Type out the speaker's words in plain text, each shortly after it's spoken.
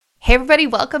Hey everybody,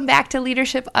 welcome back to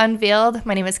Leadership Unveiled.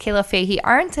 My name is Kayla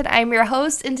Fahey-Arndt and I'm your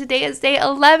host, and today is day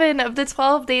 11 of the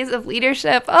 12 days of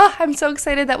leadership. Oh, I'm so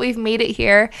excited that we've made it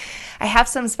here. I have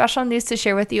some special news to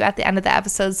share with you at the end of the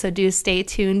episode, so do stay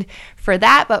tuned for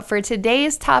that. But for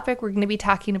today's topic, we're going to be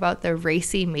talking about the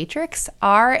RACI matrix,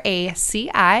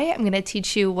 R-A-C-I. I'm going to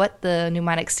teach you what the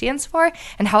mnemonic stands for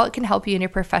and how it can help you in your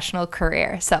professional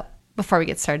career. So before we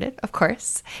get started, of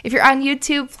course, if you're on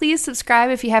YouTube, please subscribe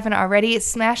if you haven't already.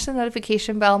 Smash the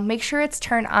notification bell. Make sure it's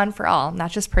turned on for all, not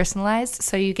just personalized,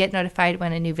 so you get notified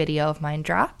when a new video of mine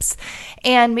drops.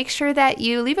 And make sure that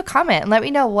you leave a comment and let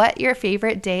me know what your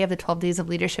favorite day of the 12 days of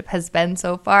leadership has been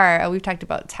so far. We've talked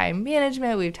about time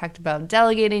management. We've talked about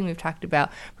delegating. We've talked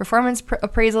about performance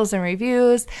appraisals and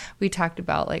reviews. We talked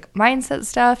about like mindset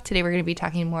stuff. Today, we're going to be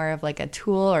talking more of like a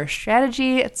tool or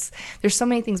strategy. There's so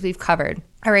many things we've covered.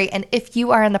 All right, and if you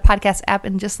are on the podcast app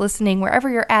and just listening wherever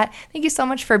you're at, thank you so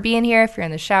much for being here. If you're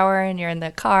in the shower and you're in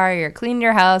the car, you're cleaning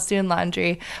your house, doing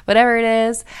laundry, whatever it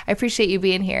is, I appreciate you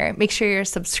being here. Make sure you're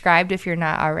subscribed if you're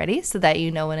not already so that you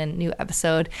know when a new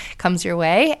episode comes your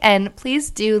way. And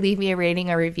please do leave me a rating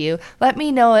or review. Let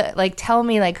me know, tell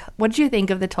me, what did you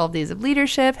think of the 12 days of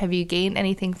leadership? Have you gained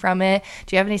anything from it?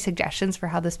 Do you have any suggestions for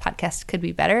how this podcast could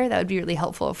be better? That would be really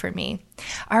helpful for me.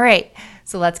 All right,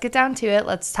 so let's get down to it.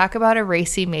 Let's talk about a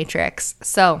RACI matrix.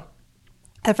 So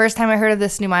the first time I heard of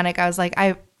this mnemonic, I was like,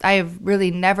 I've really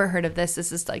never heard of this.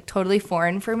 This is totally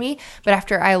foreign for me. But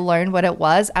after I learned what it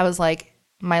was, I was like,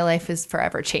 my life is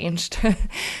forever changed.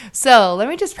 So let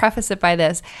me just preface it by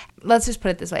this. Let's just put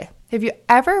it this way. Have you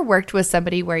ever worked with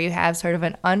somebody where you have sort of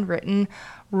an unwritten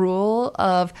rule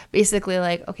of basically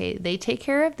okay, they take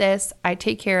care of this, I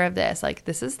take care of this.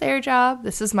 This is their job,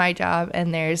 this is my job,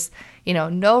 and there's,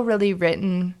 no really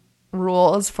written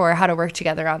rules for how to work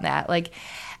together on that.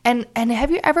 And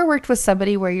have you ever worked with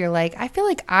somebody where you're like, I feel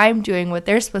like I'm doing what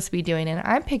they're supposed to be doing and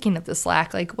I'm picking up the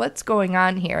slack, what's going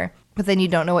on here? But then you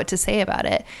don't know what to say about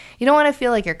it. You don't want to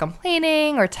feel like you're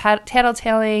complaining or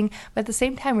tattletaling, but at the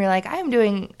same time, you're like, I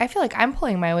feel like I'm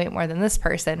pulling my weight more than this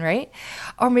person, right?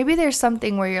 Or maybe there's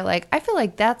something where you're like, I feel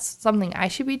like that's something I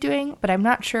should be doing, but I'm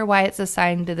not sure why it's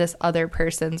assigned to this other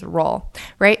person's role,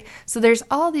 right? So there's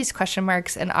all these question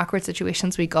marks and awkward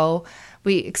situations we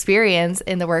experience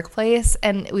in the workplace,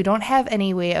 and we don't have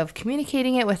any way of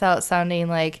communicating it without sounding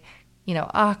like,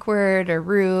 awkward or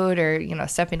rude or,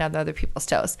 stepping on other people's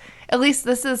toes. At least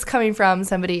this is coming from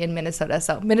somebody in Minnesota.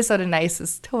 So Minnesota nice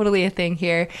is totally a thing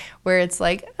here where it's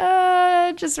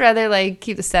just rather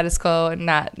keep the status quo and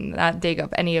not dig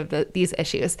up any of these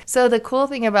issues. So the cool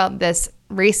thing about this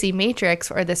RACI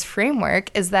matrix or this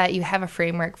framework is that you have a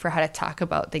framework for how to talk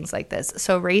about things like this.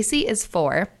 So RACI is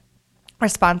for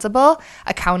responsible,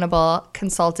 accountable,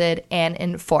 consulted, and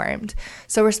informed.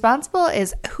 So responsible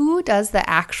is who does the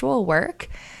actual work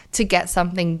to get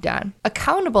something done.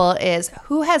 Accountable is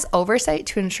who has oversight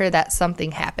to ensure that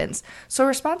something happens. So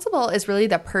responsible is really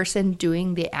the person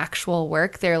doing the actual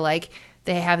work. They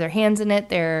have their hands in it.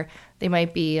 They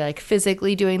might be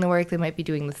physically doing the work. They might be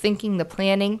doing the thinking, the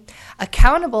planning.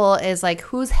 Accountable is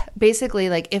who's basically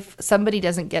if somebody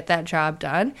doesn't get that job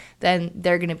done, then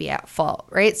they're going to be at fault,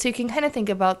 right? So you can kind of think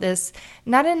about this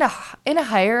not in a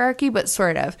hierarchy, but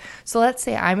sort of. So let's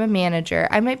say I'm a manager.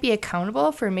 I might be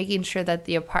accountable for making sure that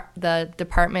the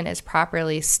department is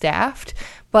properly staffed,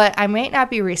 but I might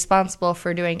not be responsible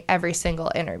for doing every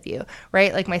single interview,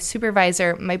 right? My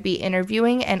supervisor might be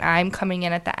interviewing and I'm coming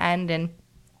in at the end and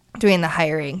doing the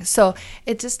hiring. So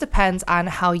it just depends on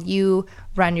how you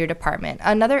run your department.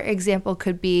 Another example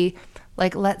could be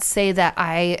let's say that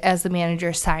I, as the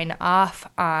manager, sign off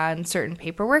on certain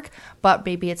paperwork, but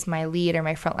maybe it's my lead or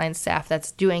my frontline staff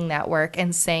that's doing that work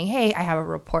and saying, hey, I have a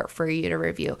report for you to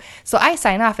review. So I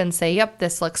sign off and say, yep,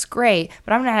 this looks great,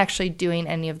 but I'm not actually doing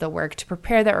any of the work to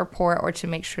prepare that report or to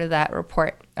make sure that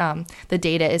report, the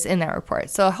data is in that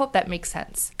report. So I hope that makes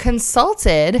sense.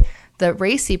 Consulted, the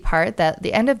RACI part, that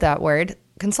the end of that word,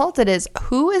 consulted is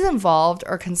who is involved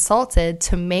or consulted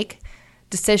to make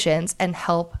decisions and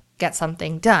help get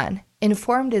something done.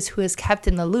 Informed is who is kept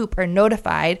in the loop or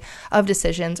notified of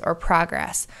decisions or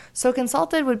progress. So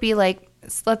consulted would be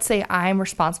let's say I'm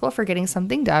responsible for getting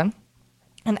something done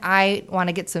and I want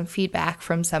to get some feedback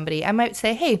from somebody. I might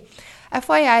say, hey,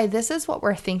 FYI, this is what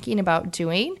we're thinking about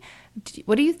doing.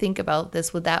 What do you think about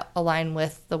this? Would that align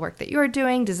with the work that you're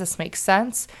doing? Does this make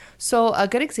sense? So a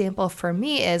good example for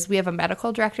me is we have a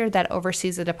medical director that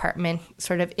oversees a department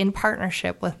sort of in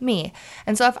partnership with me.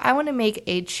 And so if I want to make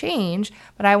a change,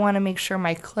 but I want to make sure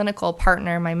my clinical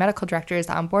partner, my medical director, is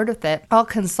on board with it, I'll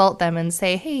consult them and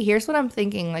say, hey, here's what I'm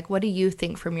thinking. Like, what do you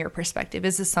think from your perspective?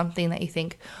 Is this something that you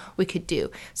think we could do?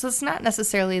 So it's not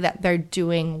necessarily that they're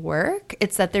doing work,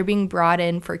 it's that they're being brought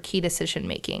in for key decision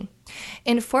making.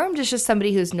 Informed is just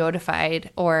somebody who's notified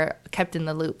or kept in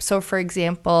the loop. So for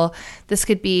example, this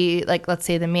could be like, let's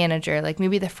say the manager, like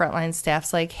maybe the frontline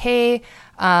staff's like, hey,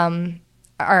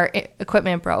 our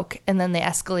equipment broke, and then they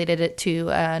escalated it to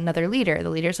another leader.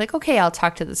 The leader's like, okay, I'll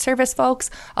talk to the service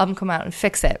folks. I'll come out and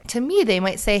fix it. To me, they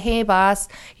might say, hey boss,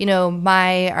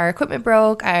 our equipment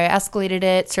broke. I escalated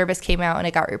it. Service came out and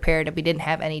it got repaired and we didn't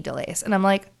have any delays. And I'm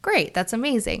like, great, that's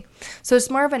amazing. So it's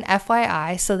more of an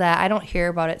FYI so that I don't hear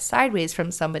about it sideways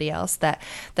from somebody else, that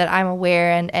I'm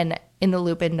aware and in the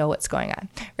loop and know what's going on,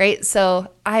 right?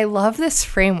 So I love this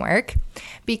framework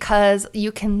because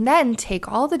you can then take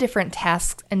all the different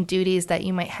tasks and duties that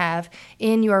you might have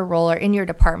in your role or in your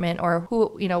department or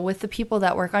with the people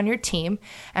that work on your team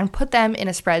and put them in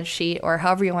a spreadsheet or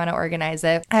however you want to organize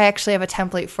it. I actually have a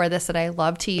template for this that I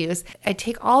love to use. I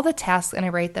take all the tasks and I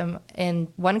write them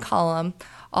in one column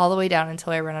all the way down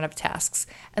until I run out of tasks.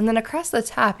 And then across the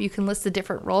top, you can list the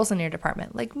different roles in your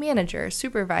department, like manager,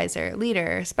 supervisor,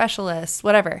 leader, specialist,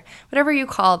 whatever you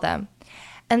call them.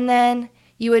 And then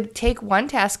you would take one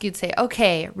task, you'd say,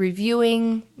 okay,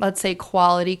 reviewing, let's say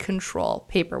quality control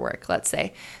paperwork, let's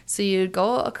say. So you'd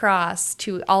go across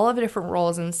to all of the different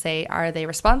roles and say, are they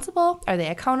responsible? Are they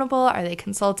accountable? Are they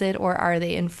consulted? Or are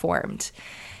they informed?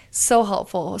 So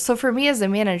helpful. So for me as a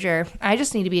manager, I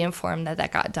just need to be informed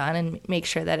that got done and make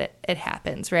sure that it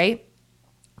happens, right?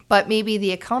 But maybe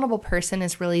the accountable person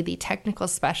is really the technical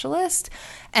specialist,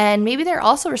 and maybe they're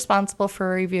also responsible for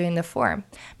reviewing the form.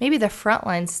 Maybe the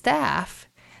frontline staff,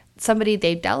 somebody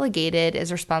they've delegated,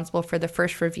 is responsible for the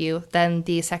first review, then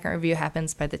the second review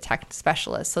happens by the tech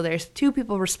specialist. So there's two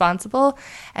people responsible,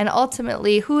 and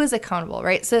ultimately who is accountable,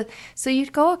 right? So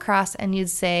you'd go across and you'd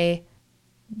say,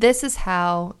 this is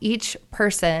how each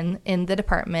person in the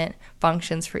department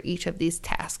functions for each of these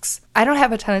tasks. I don't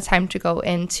have a ton of time to go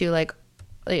into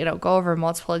go over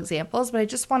multiple examples, but I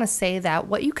just want to say that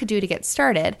what you could do to get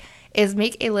started is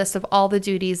make a list of all the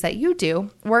duties that you do,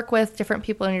 work with different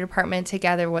people in your department to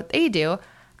gather what they do,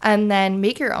 and then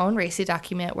make your own RACI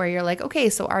document where you're like, okay,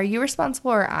 so are you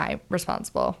responsible or I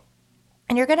responsible?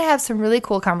 And you're going to have some really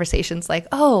cool conversations like,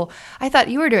 oh, I thought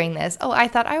you were doing this. Oh, I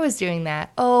thought I was doing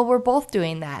that. Oh, we're both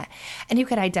doing that. And you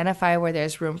can identify where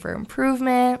there's room for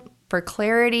improvement, for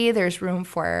clarity. There's room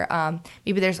for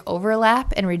maybe there's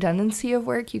overlap and redundancy of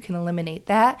work. You can eliminate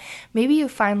that. Maybe you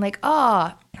find like,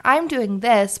 oh, I'm doing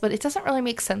this, but it doesn't really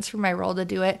make sense for my role to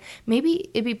do it. Maybe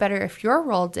it'd be better if your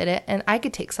role did it and I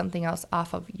could take something else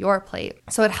off of your plate.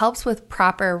 So it helps with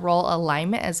proper role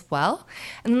alignment as well.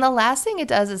 And then the last thing it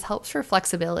does is helps for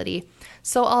flexibility.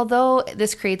 So although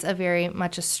this creates a very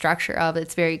much a structure of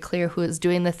it's very clear who is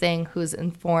doing the thing, who's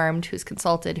informed, who's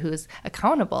consulted, who's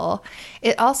accountable,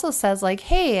 it also says like,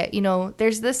 hey,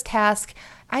 there's this task.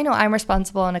 I know I'm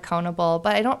responsible and accountable,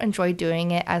 but I don't enjoy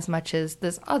doing it as much as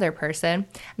this other person.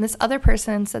 And this other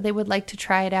person said they would like to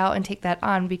try it out and take that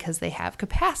on because they have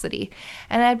capacity.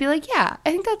 And I'd be like, yeah,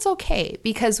 I think that's okay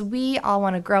because we all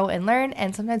want to grow and learn.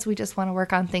 And sometimes we just want to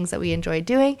work on things that we enjoy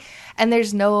doing. And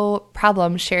there's no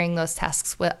problem sharing those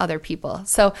tasks with other people.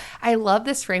 So I love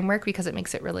this framework because it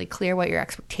makes it really clear what your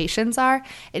expectations are.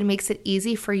 It makes it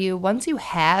easy for you once you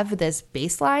have this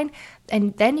baseline,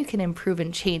 and then you can improve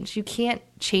and change. You can't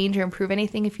change or improve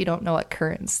anything if you don't know what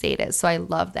current state is. So I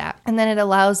love that. And then it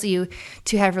allows you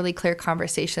to have really clear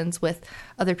conversations with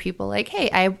other people like, hey,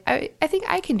 I think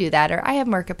I can do that, or I have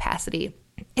more capacity.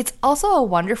 It's also a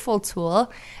wonderful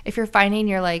tool if you're finding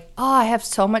you're like, oh, I have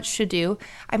so much to do.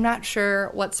 I'm not sure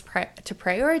what's to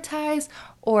prioritize,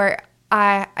 or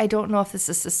I don't know if this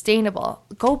is sustainable.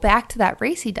 Go back to that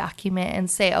RACI document and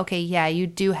say, okay, yeah, you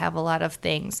do have a lot of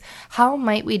things. How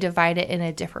might we divide it in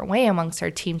a different way amongst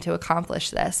our team to accomplish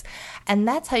this? And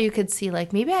that's how you could see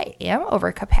like, maybe I am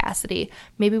over capacity.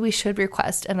 Maybe we should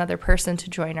request another person to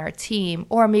join our team,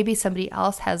 or maybe somebody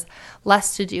else has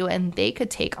less to do and they could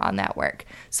take on that work.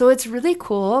 So it's really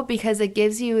cool because it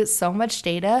gives you so much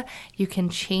data. You can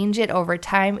change it over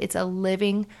time. It's a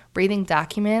living, breathing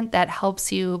document that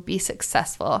helps you be successful.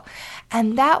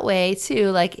 And that way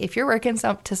too, like if you're working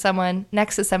to someone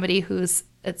next to somebody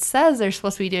it says they're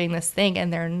supposed to be doing this thing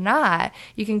and they're not,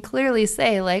 you can clearly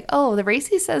say like, oh, the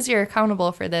RACI says you're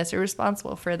accountable for this or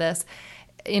responsible for this.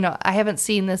 I haven't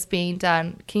seen this being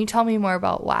done. Can you tell me more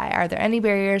about why? Are there any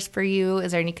barriers for you?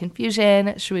 Is there any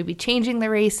confusion? Should we be changing the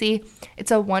RACI?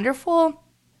 It's a wonderful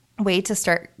way to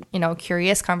start,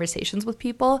 curious conversations with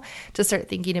people, to start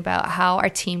thinking about how our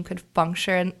team could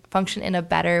function in a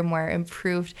better, more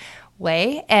improved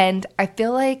way. And I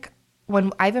feel like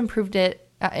when I've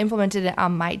implemented it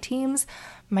on my teams,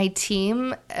 my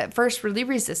team at first really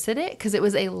resisted it because it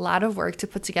was a lot of work to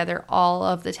put together all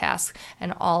of the tasks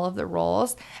and all of the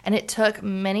roles. And it took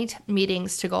many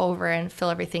meetings to go over and fill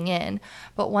everything in.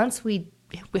 But once we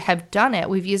have done it,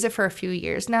 we've used it for a few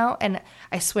years now. And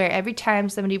I swear every time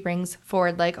somebody brings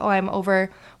forward like, oh, I'm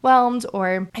overwhelmed,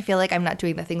 or I feel like I'm not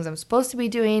doing the things I'm supposed to be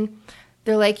doing,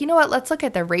 they're like, you know what, let's look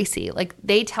at the RACI. Like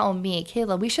they tell me,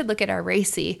 Kayla, we should look at our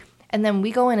RACI. And then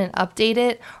we go in and update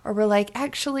it, or we're like,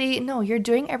 actually, no, you're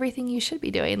doing everything you should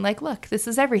be doing. Like, look, this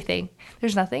is everything.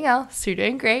 There's nothing else. You're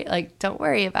doing great. Like, don't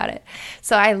worry about it.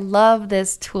 So I love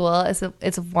this tool.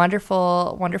 It's a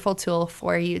wonderful, wonderful tool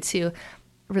for you to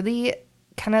really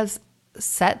kind of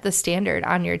set the standard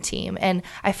on your team. And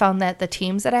I found that the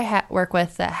teams that I work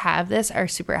with that have this are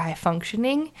super high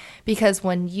functioning, because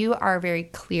when you are very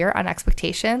clear on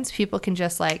expectations, people can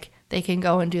just they can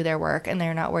go and do their work and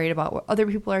they're not worried about what other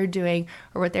people are doing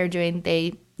or what they're doing.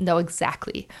 They know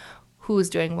exactly who's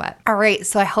doing what. All right,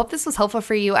 so I hope this was helpful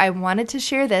for you. I wanted to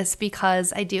share this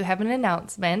because I do have an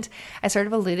announcement. I sort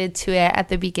of alluded to it at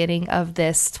the beginning of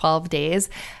this 12 days,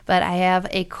 but I have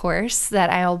a course that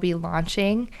I will be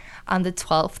launching on the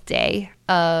 12th day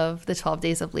of the 12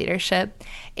 Days of Leadership.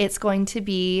 It's going to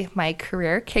be my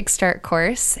Career Kickstart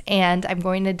course, and I'm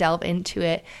going to delve into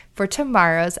it for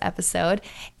tomorrow's episode.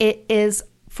 It is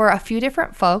for a few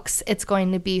different folks. It's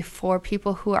going to be for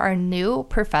people who are new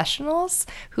professionals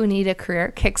who need a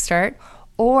career kickstart,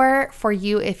 or for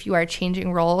you if you are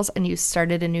changing roles and you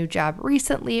started a new job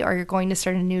recently, or you're going to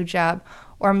start a new job,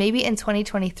 or maybe in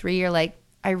 2023 you're like,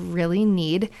 I really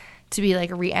need to be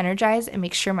re-energized and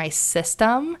make sure my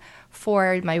system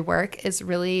for my work is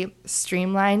really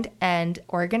streamlined and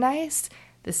organized.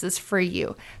 This is for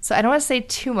you. So I don't want to say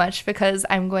too much because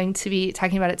I'm going to be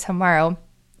talking about it tomorrow.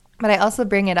 But I also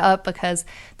bring it up because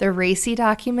the RACI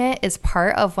document is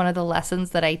part of one of the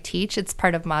lessons that I teach. It's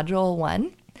part of Module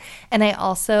 1. And I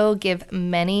also give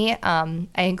I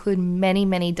include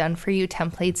many done-for-you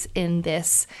templates in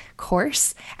this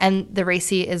course, and the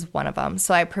RACI is one of them.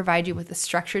 So I provide you with a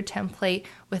structured template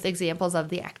with examples of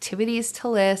the activities to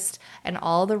list and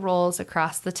all the roles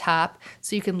across the top,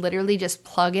 so you can literally just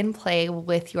plug and play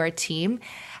with your team.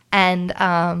 And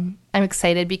I'm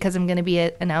excited because I'm going to be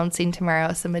announcing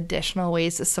tomorrow some additional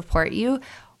ways to support you.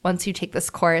 Once you take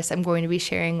this course, I'm going to be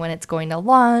sharing when it's going to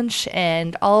launch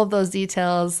and all of those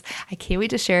details. I can't wait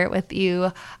to share it with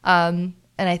you. And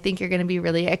I think you're going to be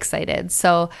really excited.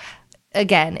 So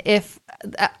again,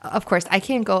 of course, I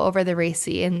can't go over the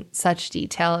RACI in such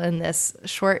detail in this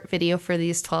short video for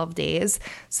these 12 days.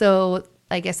 So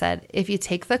like I said, if you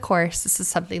take the course, this is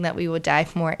something that we would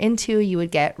dive more into. You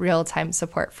would get real-time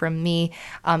support from me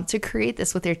to create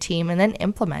this with your team and then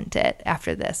implement it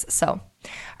after this. So,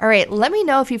 all right, let me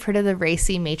know if you've heard of the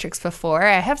RACI Matrix before.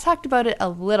 I have talked about it a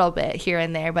little bit here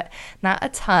and there, but not a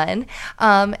ton.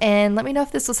 And let me know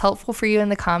if this was helpful for you in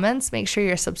the comments. Make sure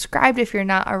you're subscribed if you're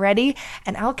not already.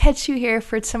 And I'll catch you here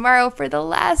for tomorrow for the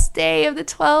last day of the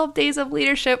 12 Days of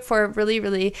Leadership for a really,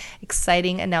 really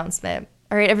exciting announcement.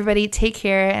 All right, everybody, take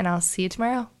care, and I'll see you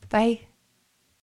tomorrow. Bye.